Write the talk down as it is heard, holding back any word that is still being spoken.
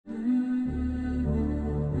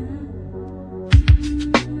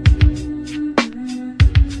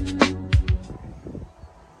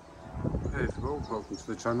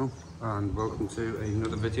the channel and welcome to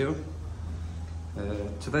another video.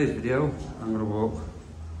 Today's video I'm going to walk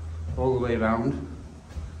all the way around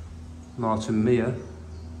Marton Mere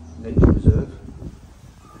Nature Reserve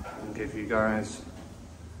and give you guys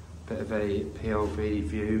a bit of a POV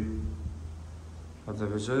view of the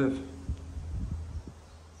reserve.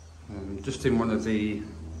 Just in one of the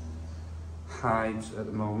hides at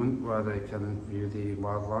the moment where they can view the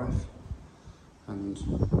wildlife, and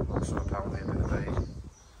also apparently a bit of a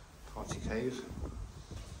party cave,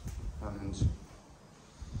 and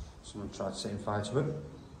someone tried setting fire to it,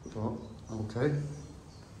 but okay.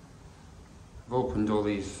 I've opened all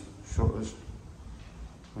these shutters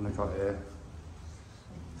when I got here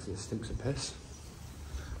because it stinks of piss.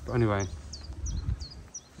 But anyway,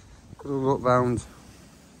 got a look round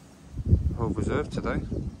the whole reserve today.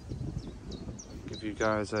 Give you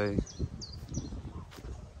guys a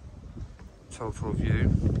total view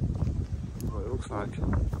of what it looks like.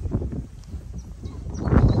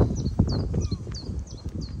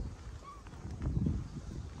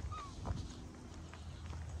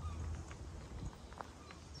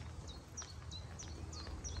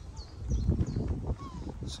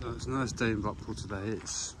 So it's a nice day in Blackpool today.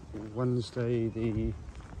 It's Wednesday the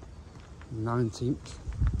 19th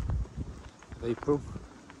of April.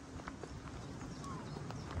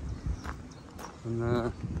 And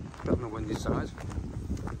a bit on the windy side.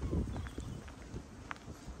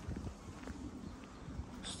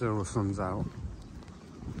 Still the sun's out.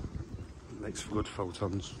 It makes for good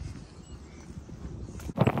photons.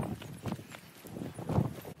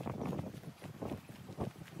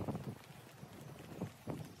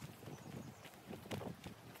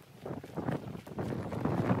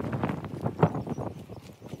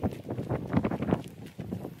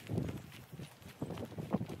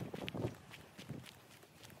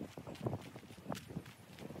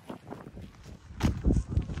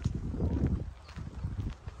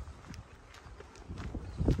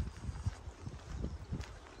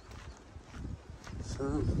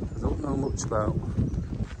 I don't know much about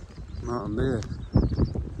Marton Mere,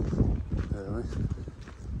 really.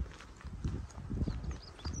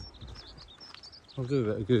 I'll do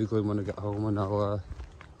a bit of googling when I get home, and I'll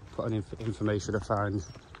put any information I find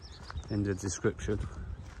in the description.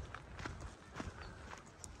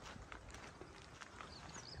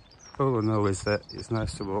 All I know is that it's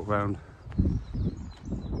nice to walk around.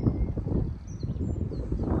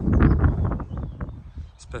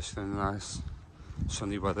 Especially in nice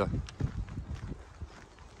sunny weather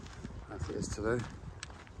like it is today.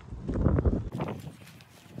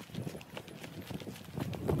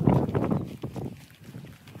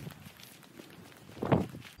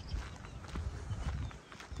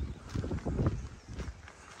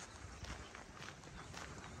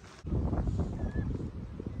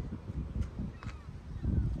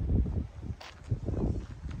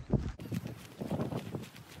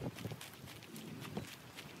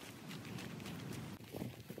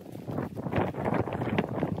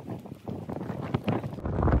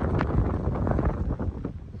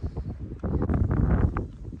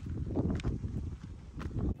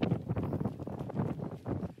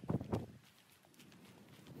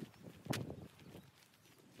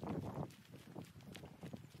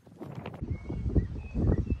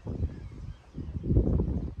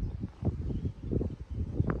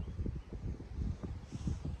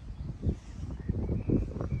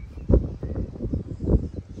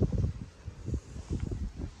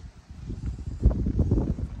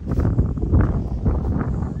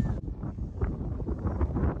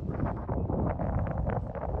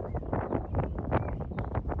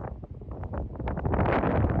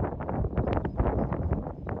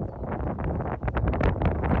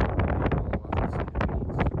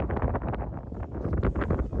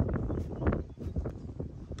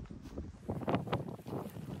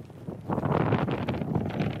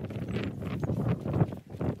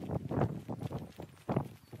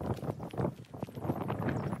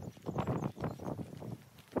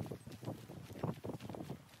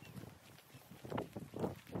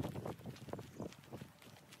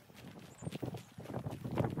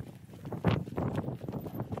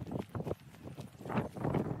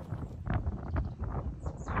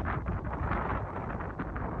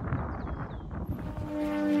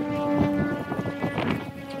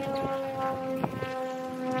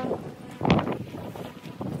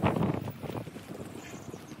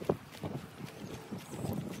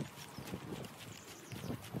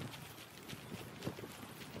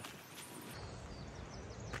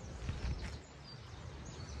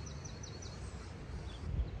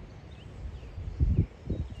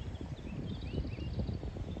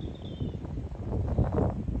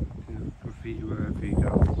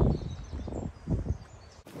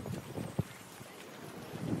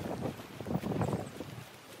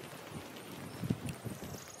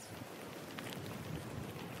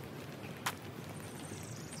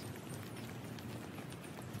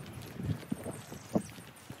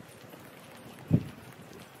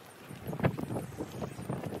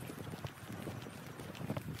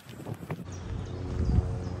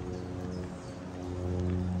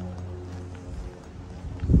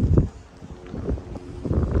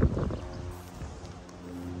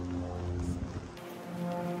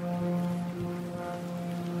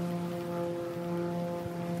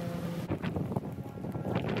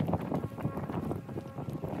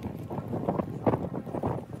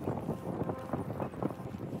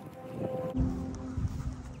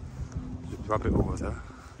 rabbit over there.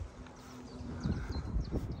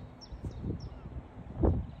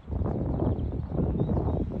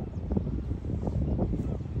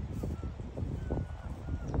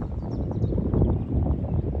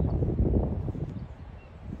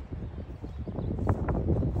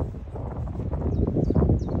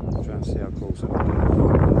 See how close I can get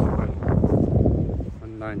a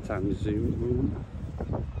 9x zoom at the moment.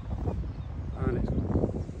 And it's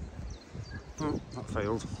gone. Oh, that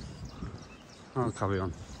failed. I'll carry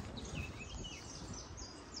on.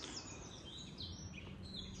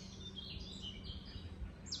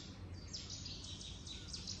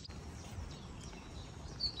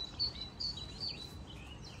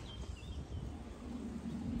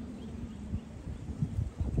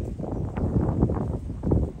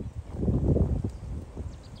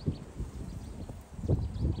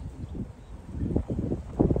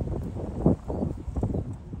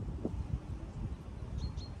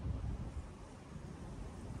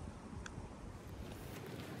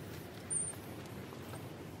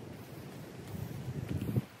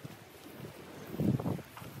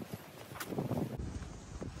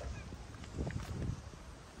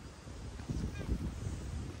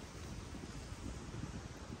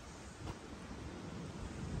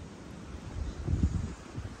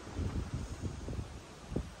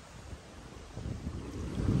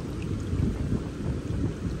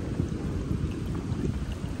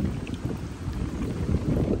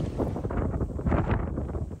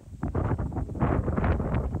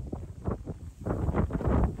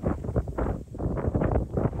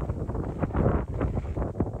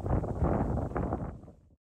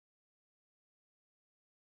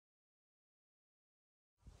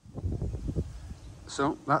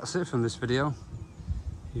 So that's it from this video.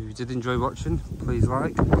 If you did enjoy watching, please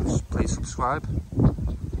like, please subscribe,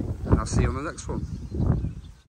 and I'll see you on the next one.